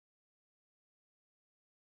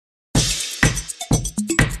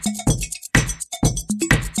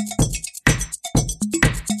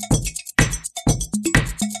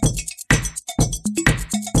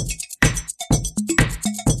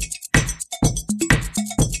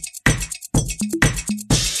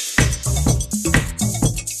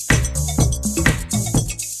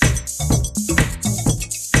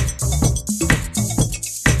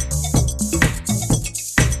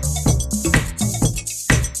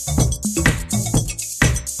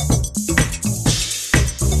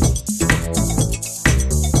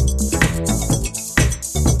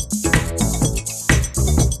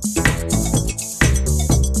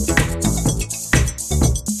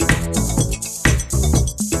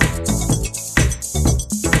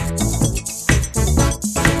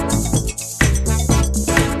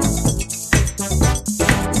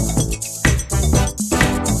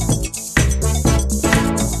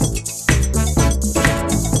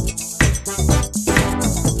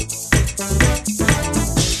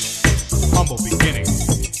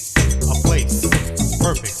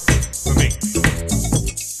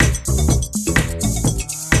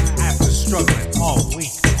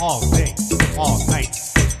all night.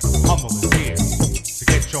 Humble is here to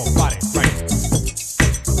get your body right.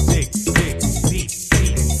 Dig deep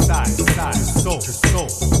inside, soul to soul.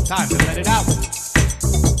 Time to let it out.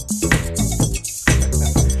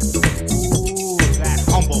 Ooh, that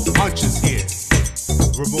humble punch is here,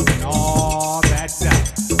 removing all that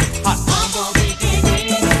doubt. Hot. Humble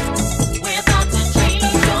beginning, we're about to change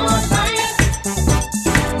your life.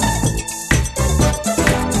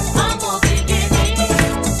 Humble beginning,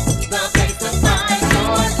 the place to find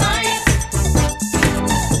your life.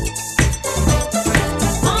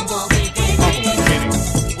 Humble beginning,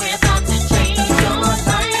 we're about to change your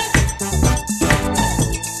life.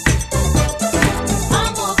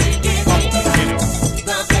 Humble beginning,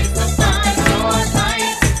 the place to find your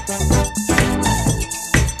life.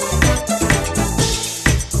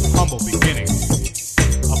 Humble beginning,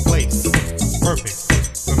 a place perfect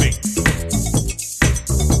for me.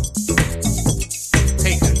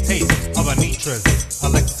 Take a taste of Anitra's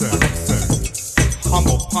elixir.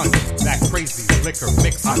 Humble punch, that crazy liquor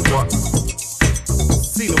mix. I'm drunk.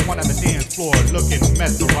 See the one on the dance floor looking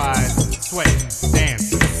mesmerized, sweating,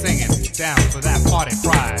 dancing, singing, down for that party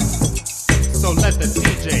prize. So let the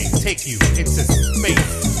DJ take you into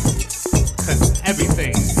space, 'cause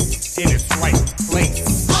everything's in its right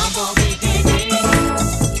place. Humble beginning,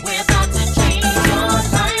 we're about to change your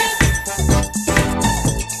life.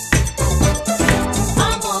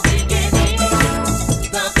 Humble beginning,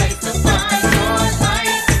 the place to find your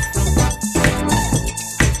life.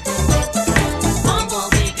 Humble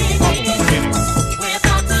beginning, we're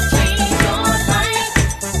about to change your life.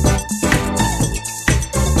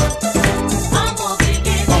 Humble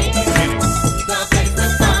beginning, the place to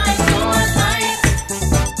find your life.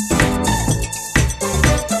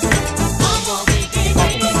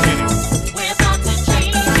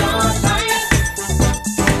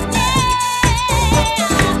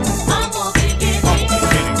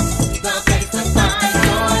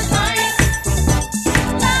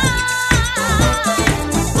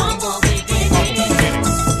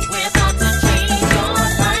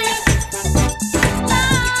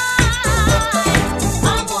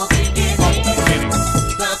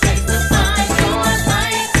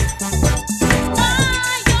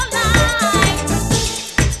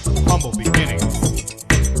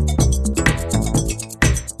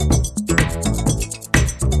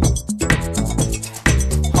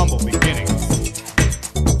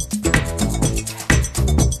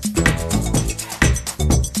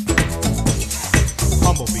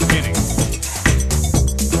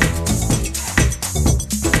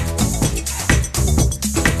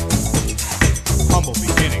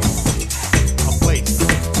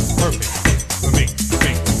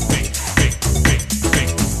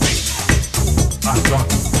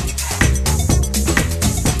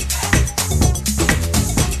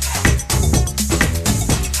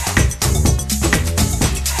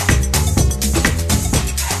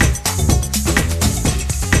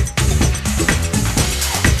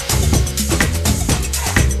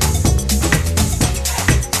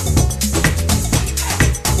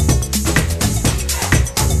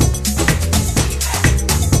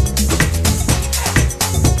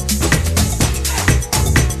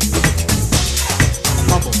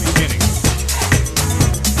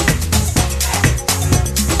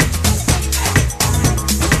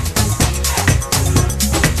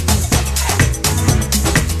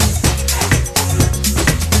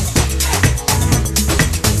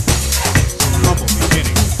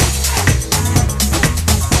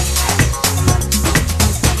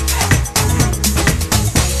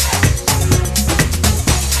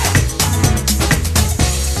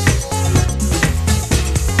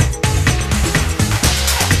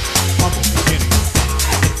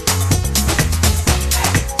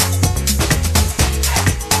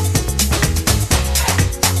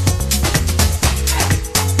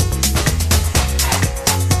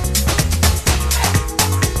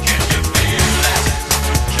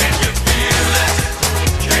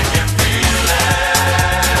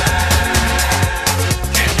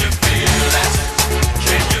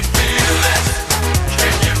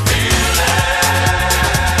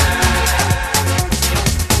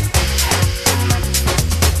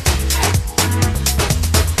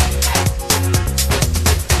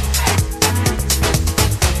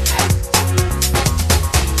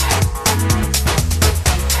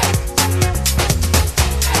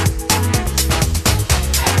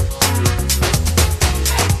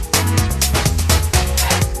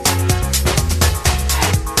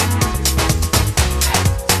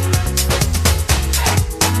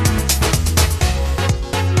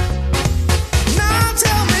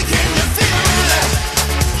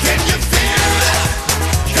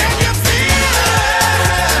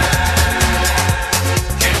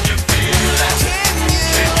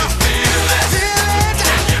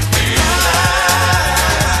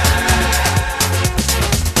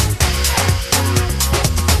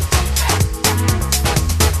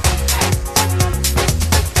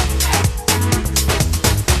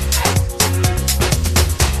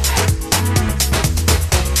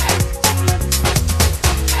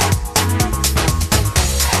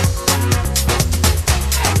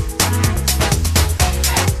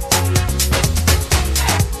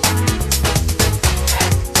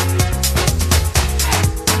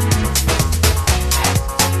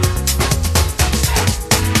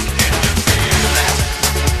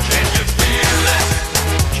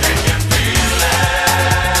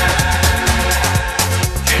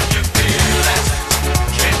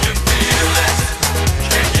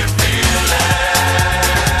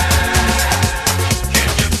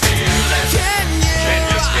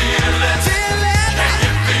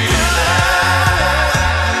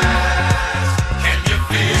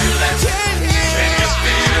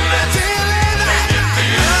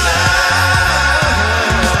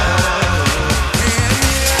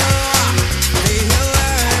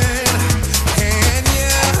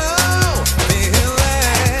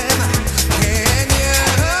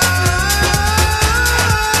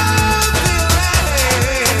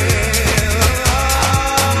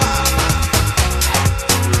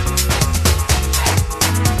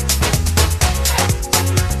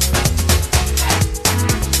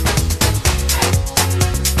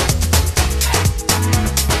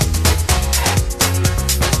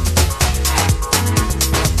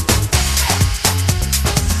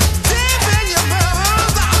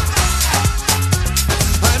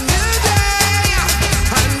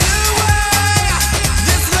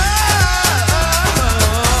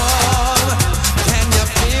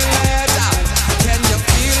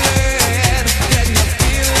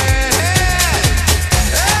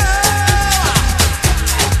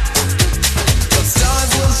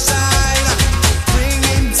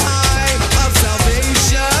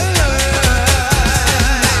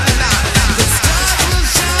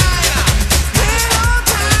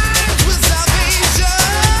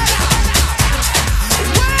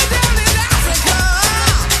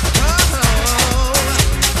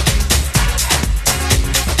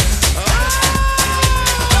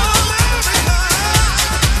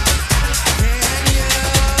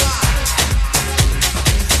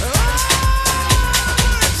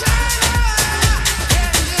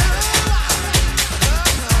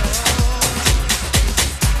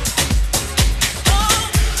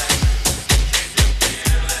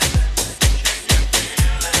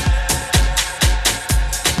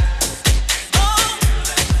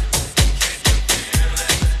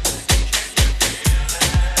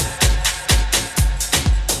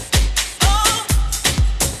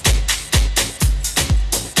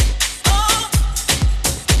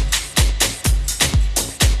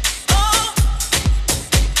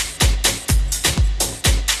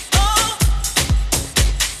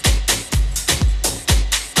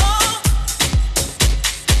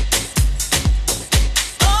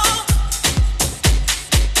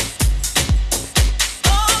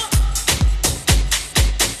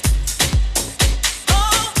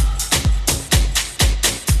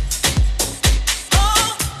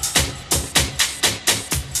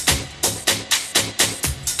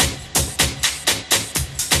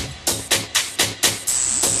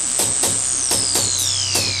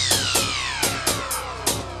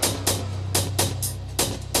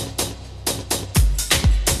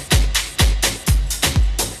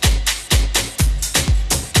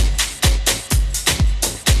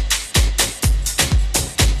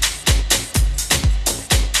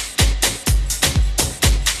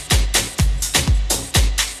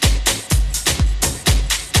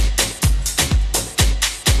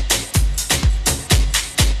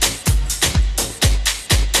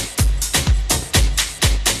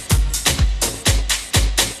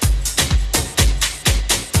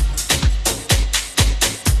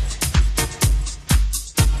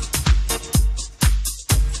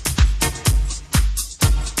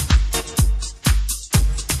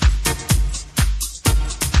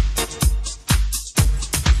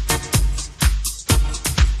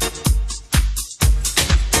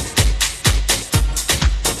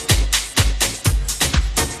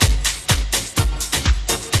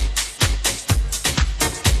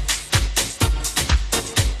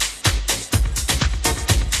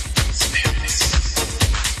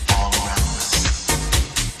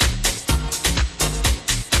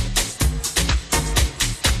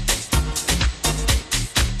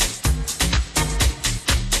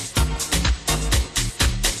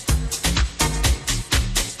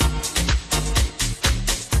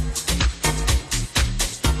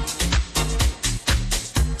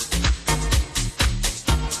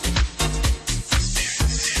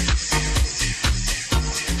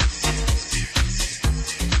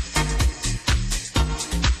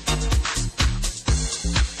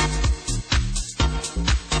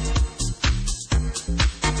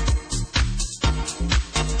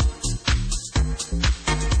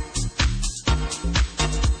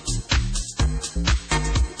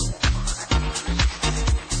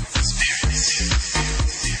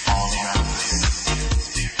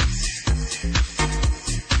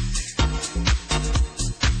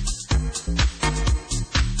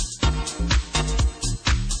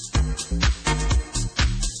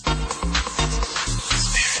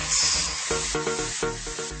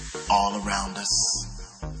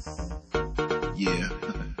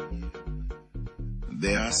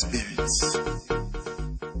 spirits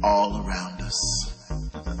all around us.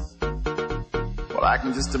 Well, I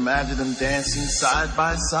can just imagine them dancing side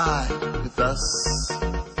by side with us,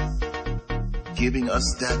 giving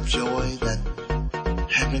us that joy, that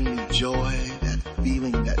heavenly joy, that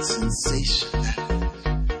feeling, that sensation,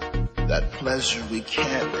 that pleasure we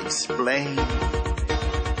can't explain.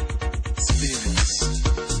 Spirits,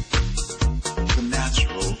 the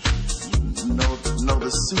natural, know the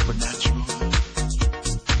supernatural.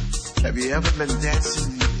 Have you ever been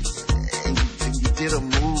dancing and you did a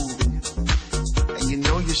move and you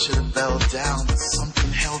know you should have fell down, but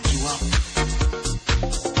something held you up,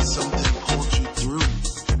 something pulled you through,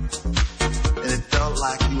 and it felt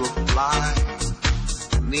like you were flying,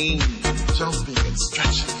 leaning, jumping and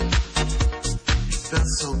stretching. It felt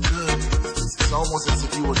so good. It's almost as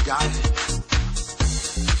if you were guided.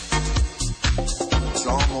 It's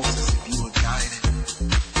almost as if you were guided.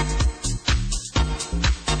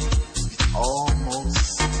 It's almost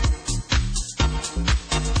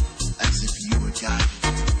as if you were guided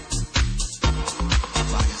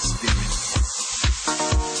by a spirit.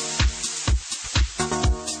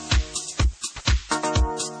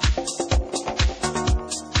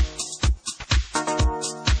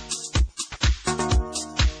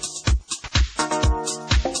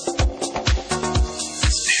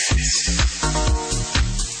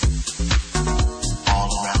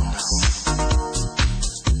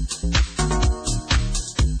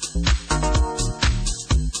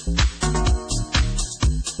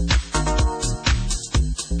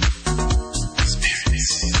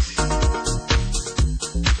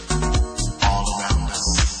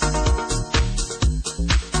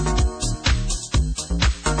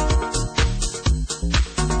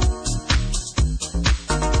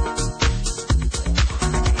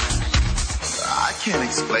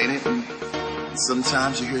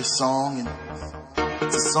 Sometimes you hear a song and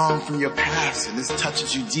it's a song from your past and this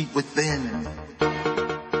touches you deep within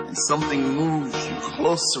and something moves you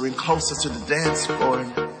closer and closer to the dance floor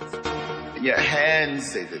and your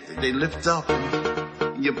hands, they lift up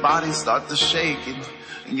and your body starts to shake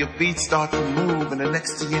and your feet start to move and the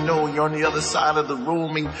next thing you know you're on the other side of the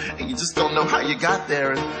room and you just don't know how you got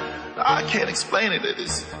there and I can't explain it.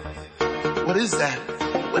 What is that?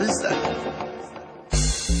 What is that?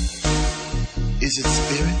 Is it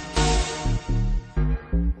spirit?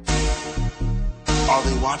 Are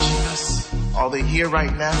they watching us? Are they here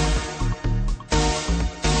right now?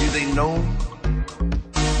 Do they know?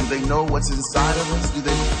 Do they know what's inside of us?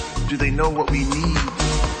 Do they know what we need?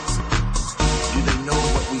 Do they know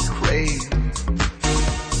what we crave?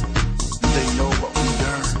 Do they know what we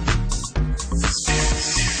yearn?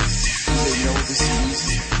 Do they know this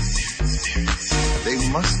music? They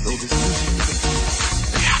must know this music.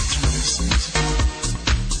 They have to know this music.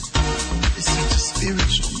 It's such a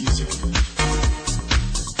spiritual music.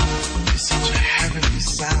 It's such a heavenly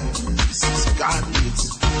sound. It's godly.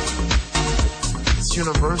 It's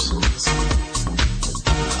universal.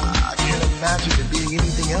 I can't imagine it being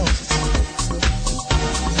anything else.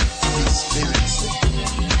 These spirits,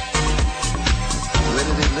 where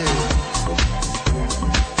do they live?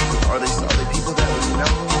 Are they people that we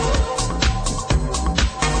know?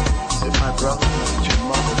 Is it my brother? Is it your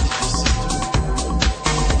mother? Is it your sister?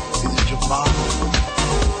 Is it your father?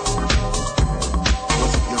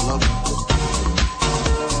 Was it your lover?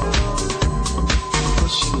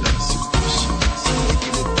 Pushing us,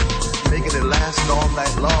 making it last all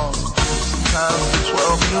night long. Sometimes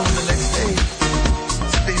 12 noon the next day.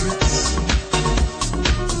 Spirits.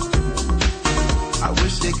 I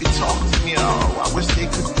wish they could talk to me. Oh, I wish they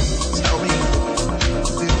could tell me.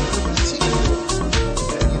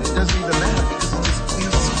 It doesn't even matter because it just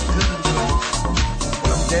feels so good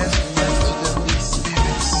when I'm dancing next to them, these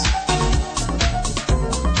spirits.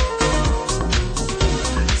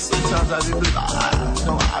 Sometimes I do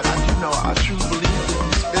truly believe that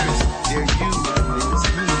these spirits, they're you and it's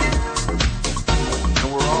me, and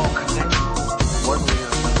we're all connected one way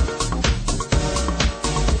or another.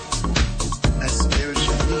 As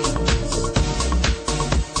spiritual beings,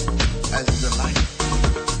 as the light,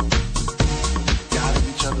 guiding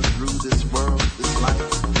each other through this world, this life,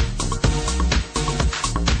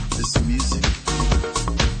 this music,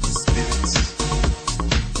 spirits.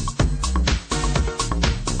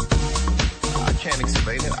 I can't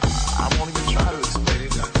explain it. I won't even try to explain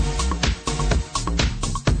it.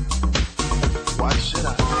 Why should I?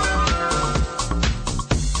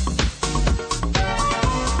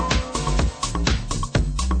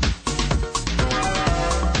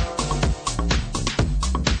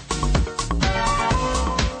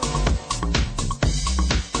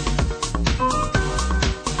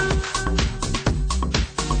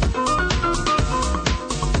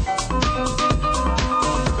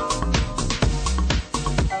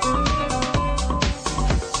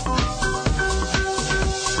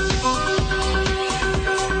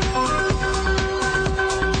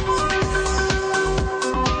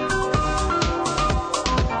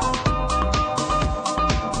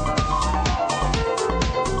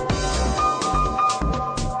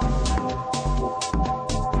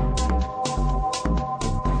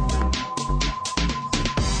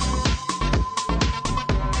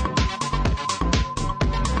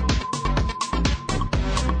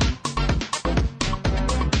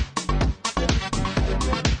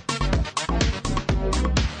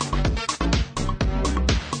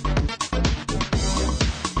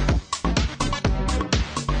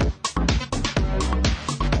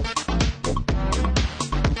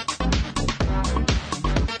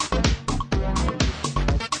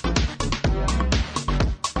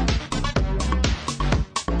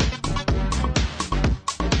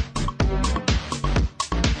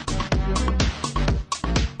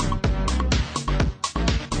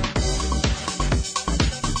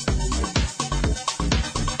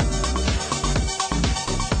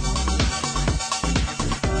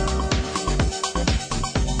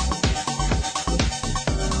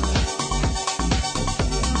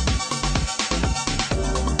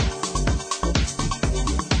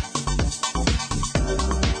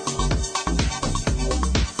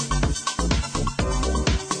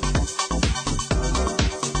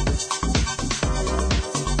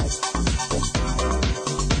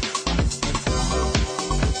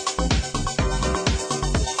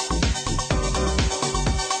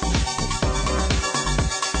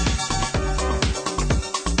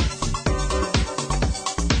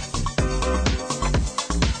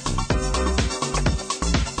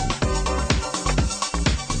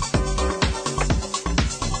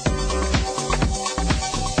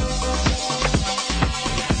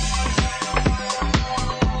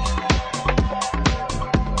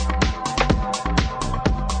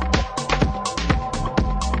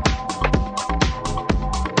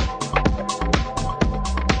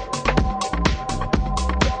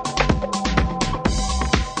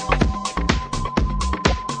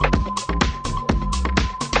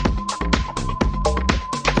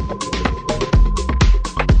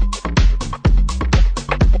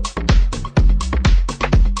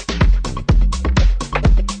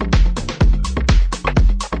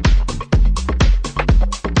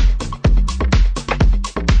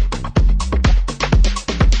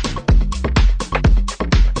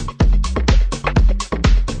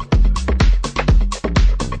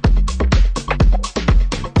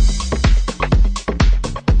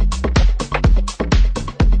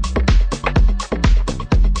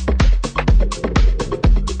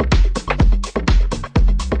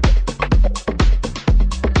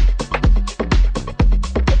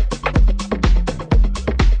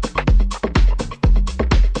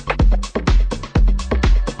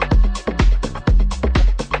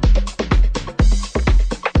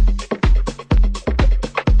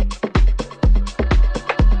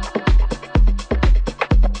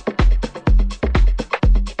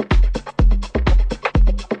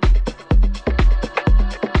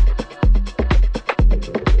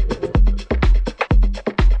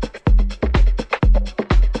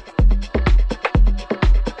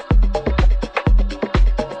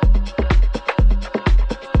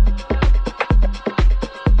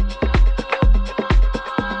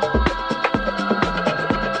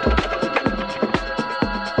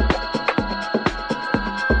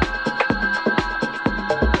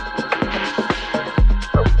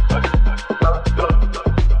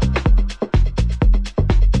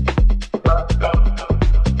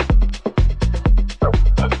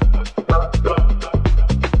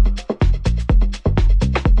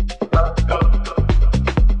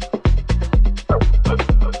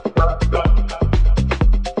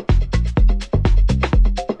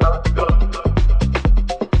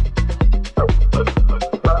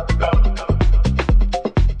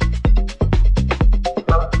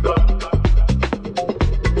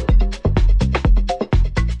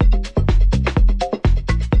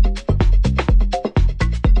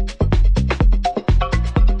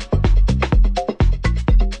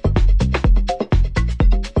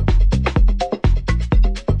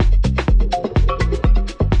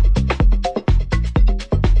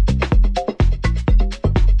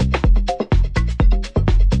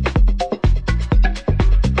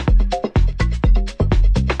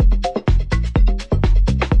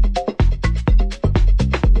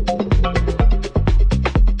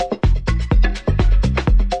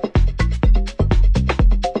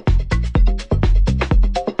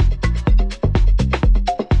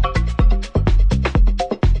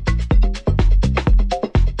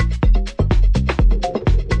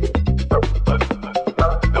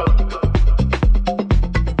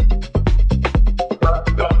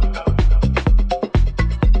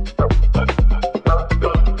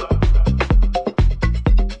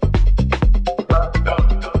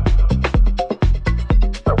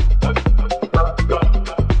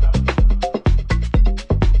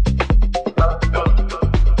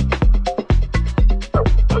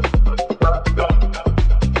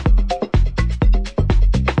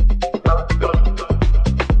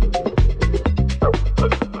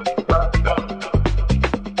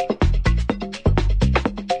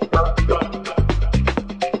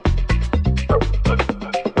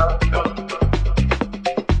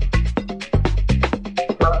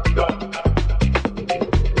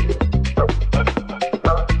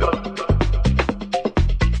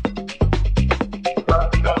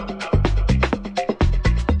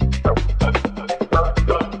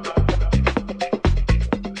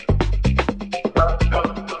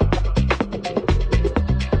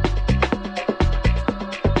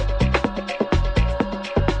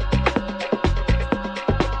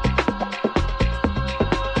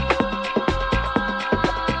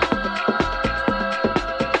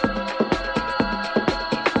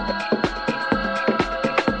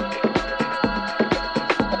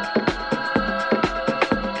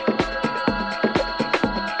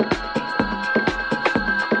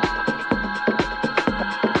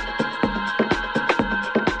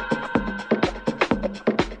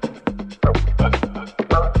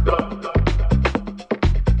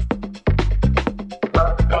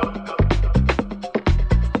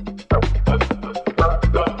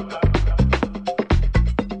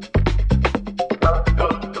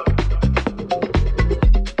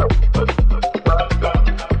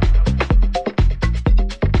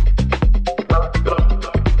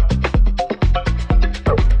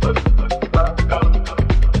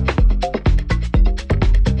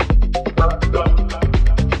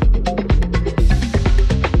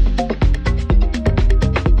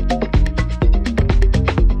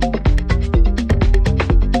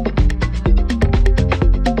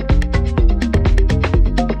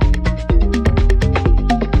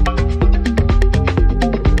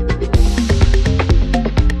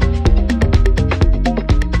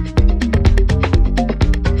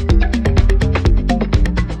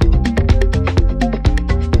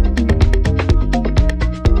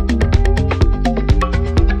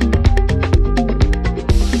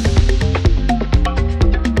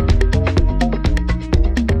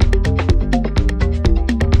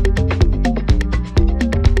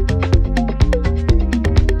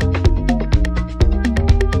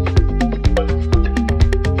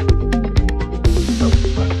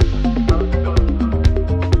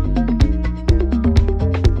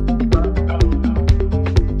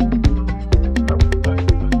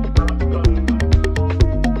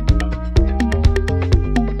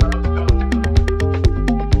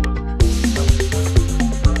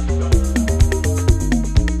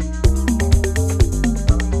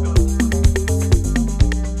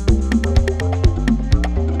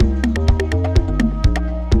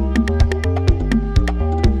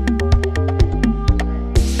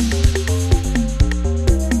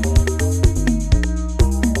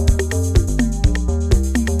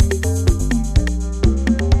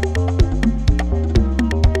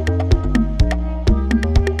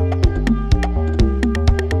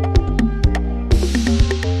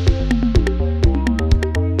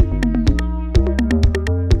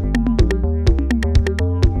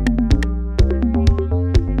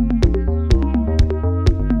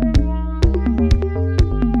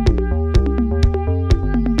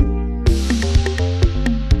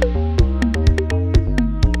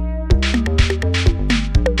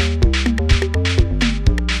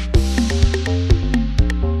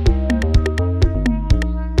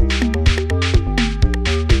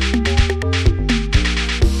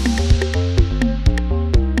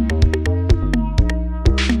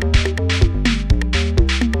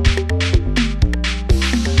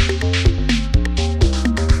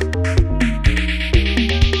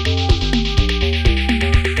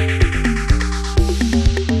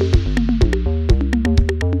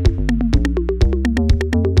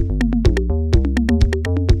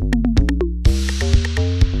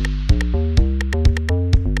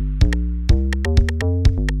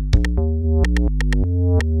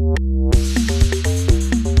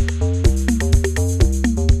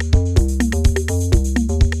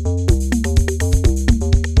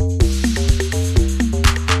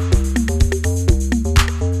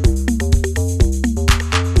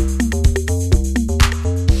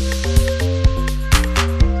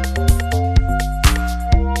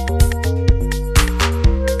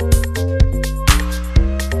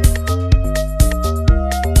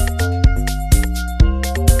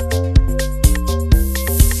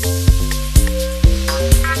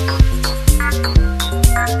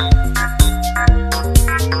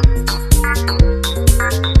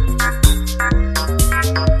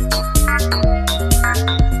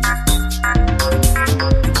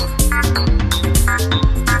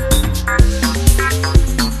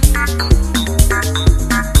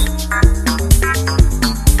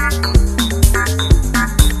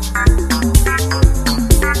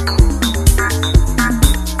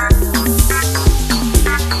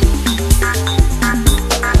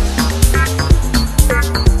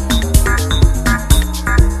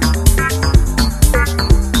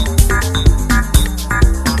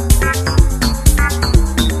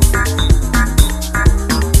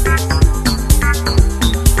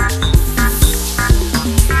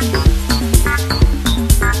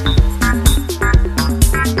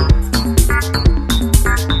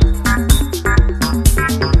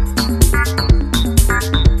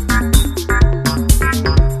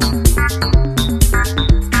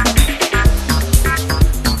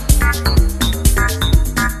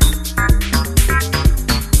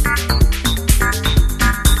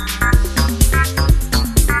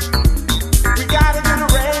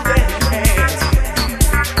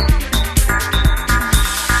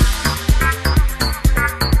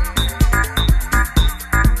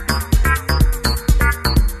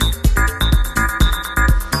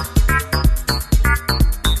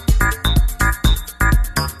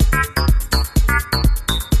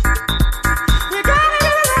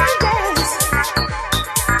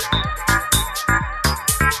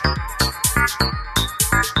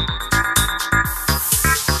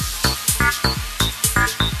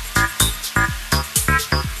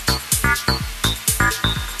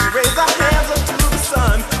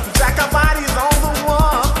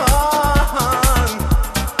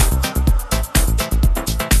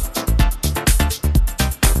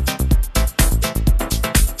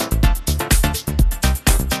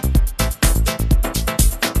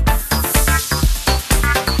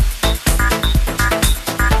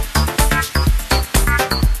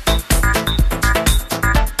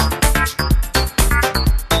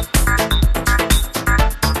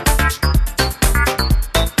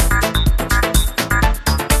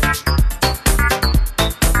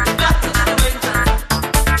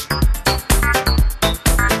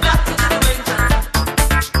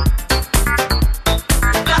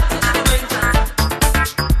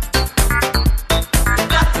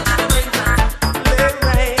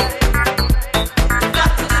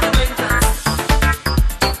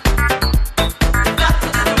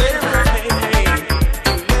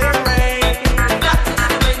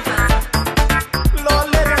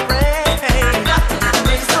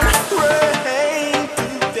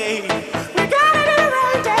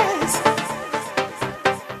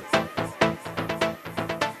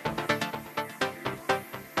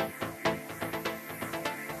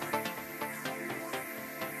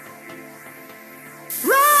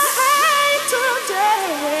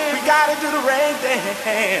 gotta do the rain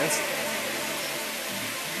dance.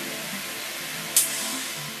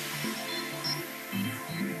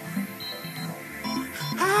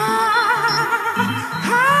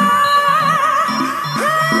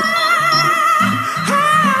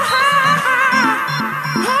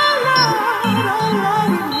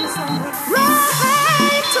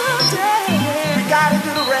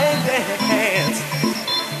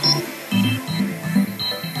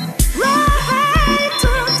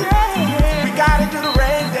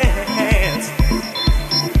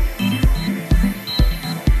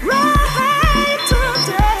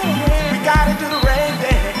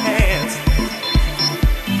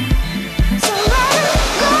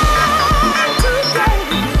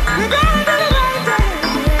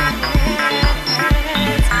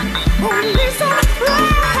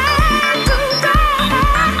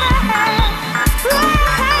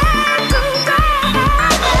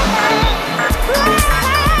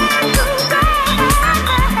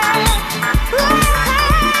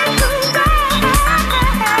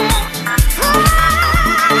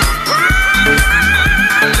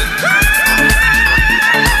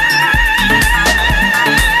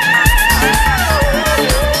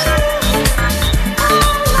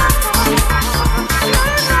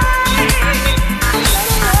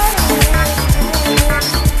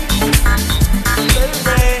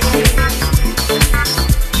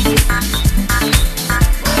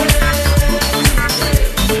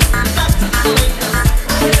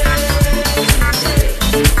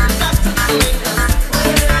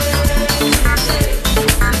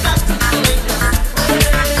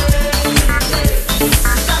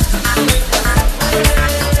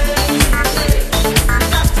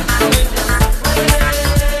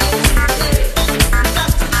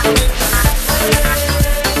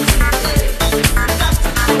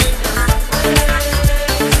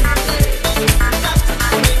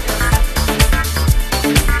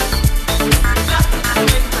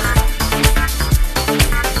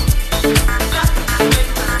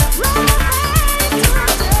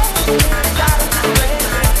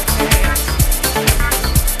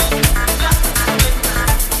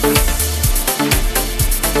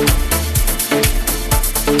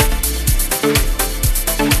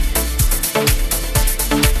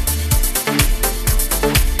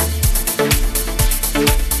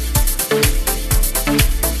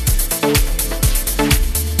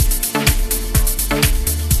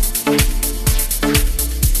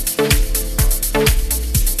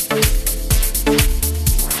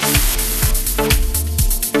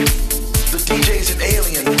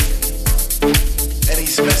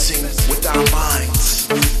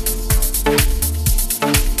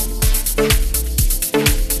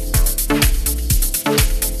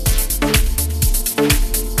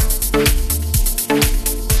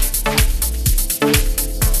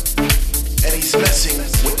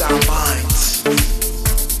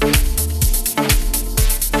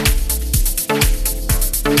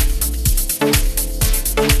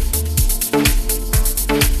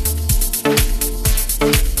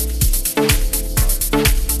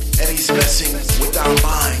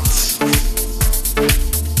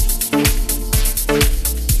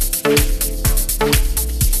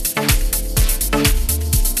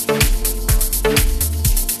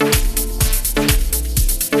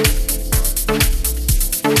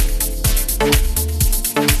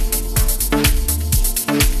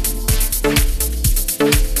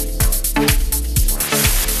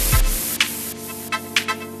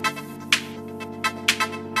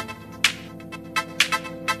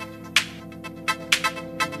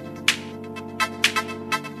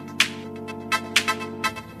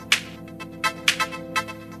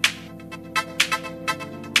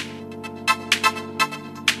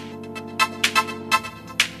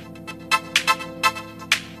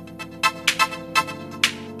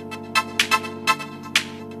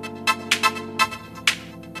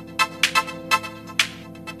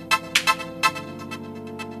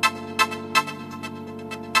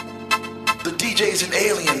 DJ's an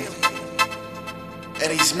alien,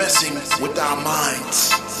 and he's messing with our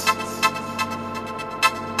minds.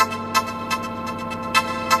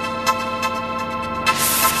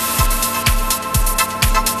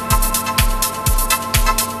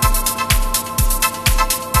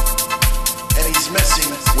 And he's messing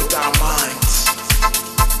with our minds.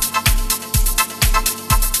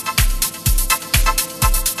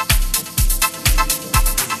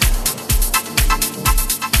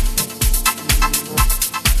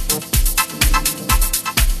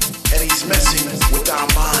 And he's messing with our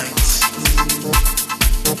minds.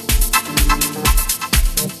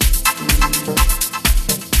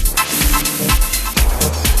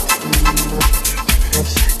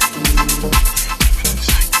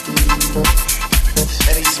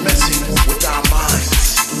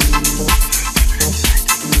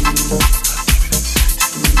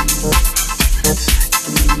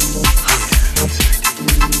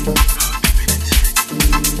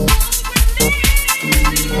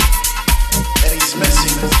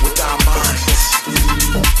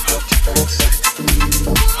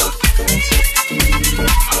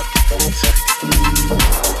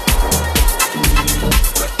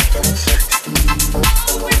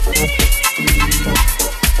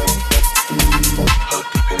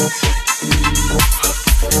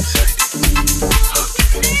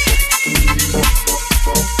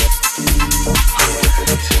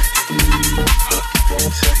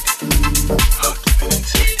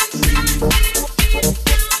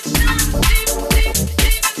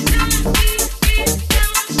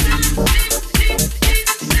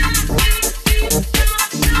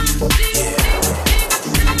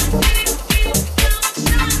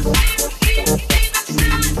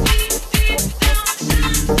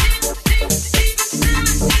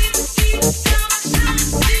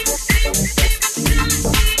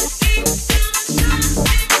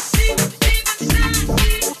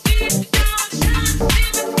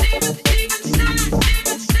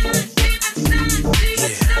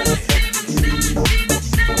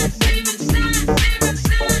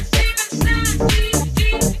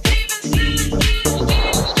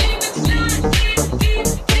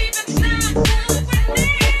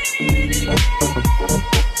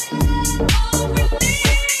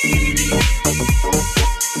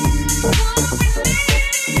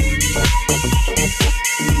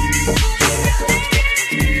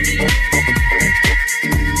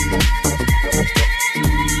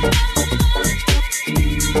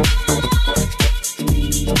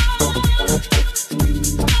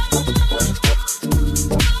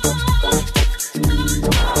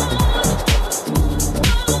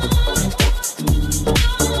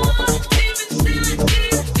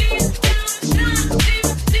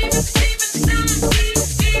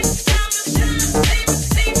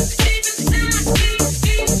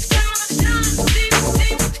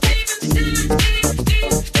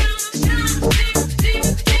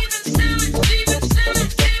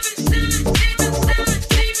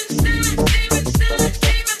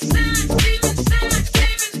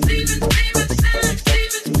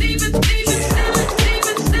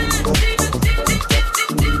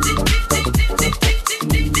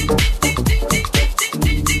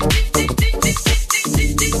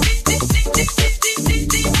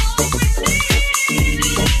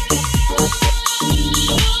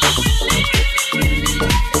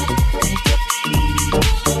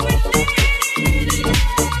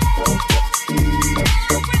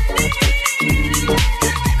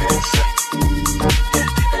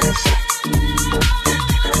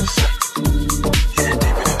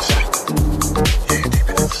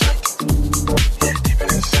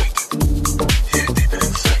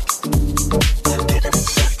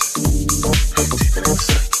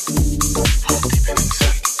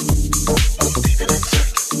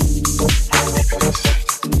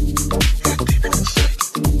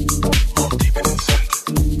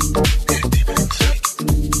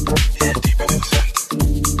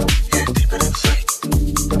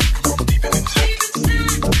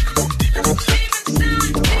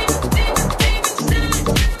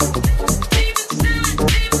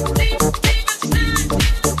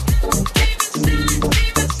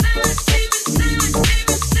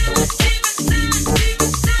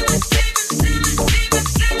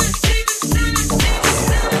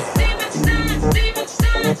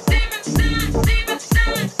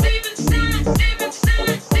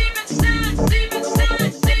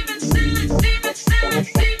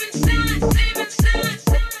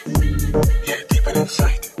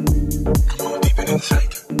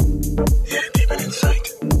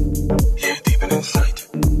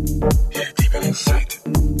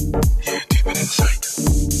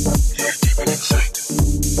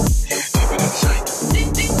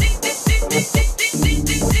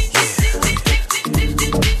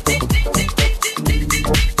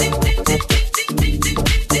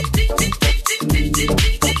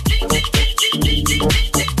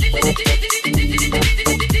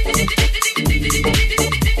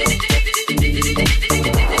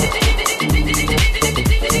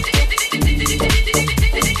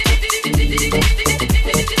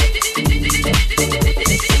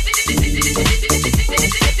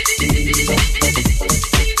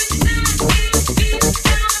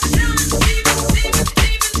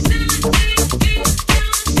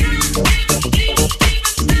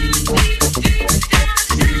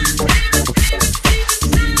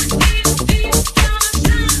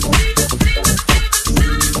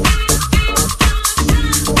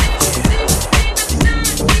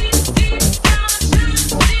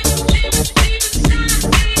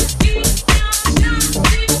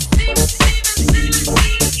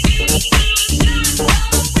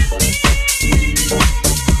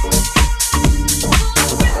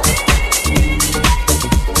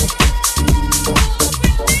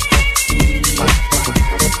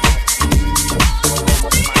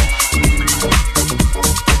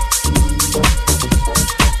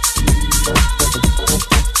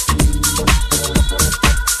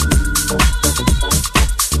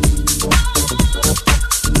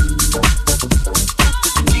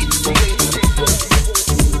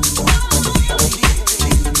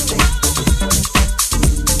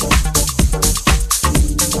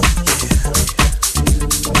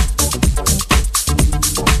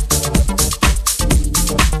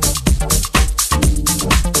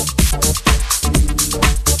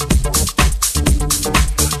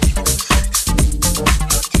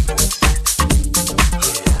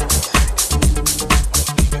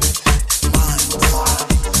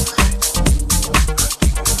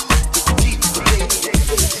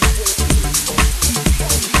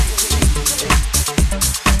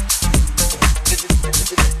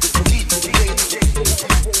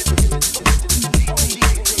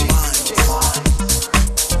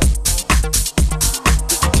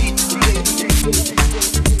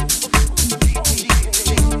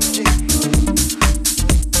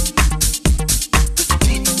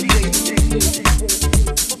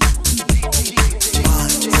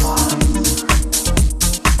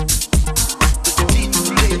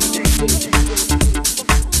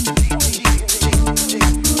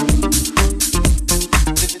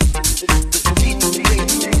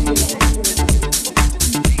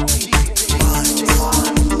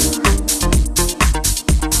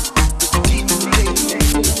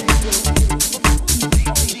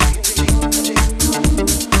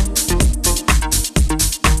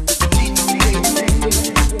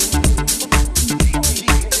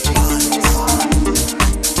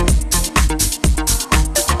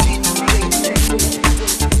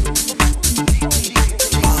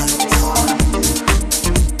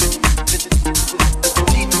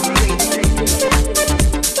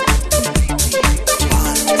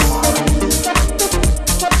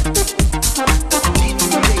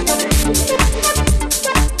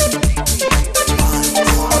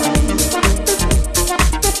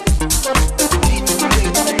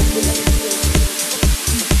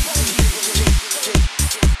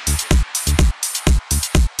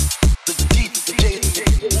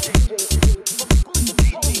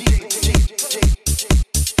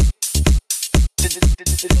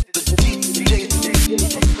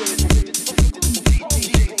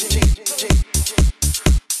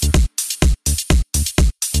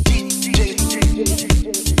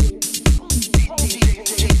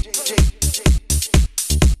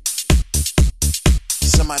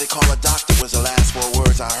 Somebody call a doctor was the last 4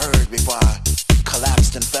 words I heard before I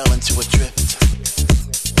collapsed and fell into a drift.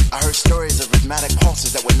 I heard stories of rhythmic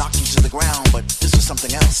pulses that would knock you to the ground, but this was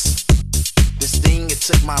something else. This thing, it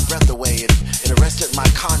took my breath away. It arrested my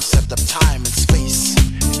concept of time and space.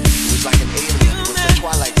 It was like an alien. It was the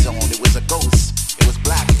Twilight Zone. It was a ghost. It was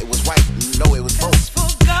black.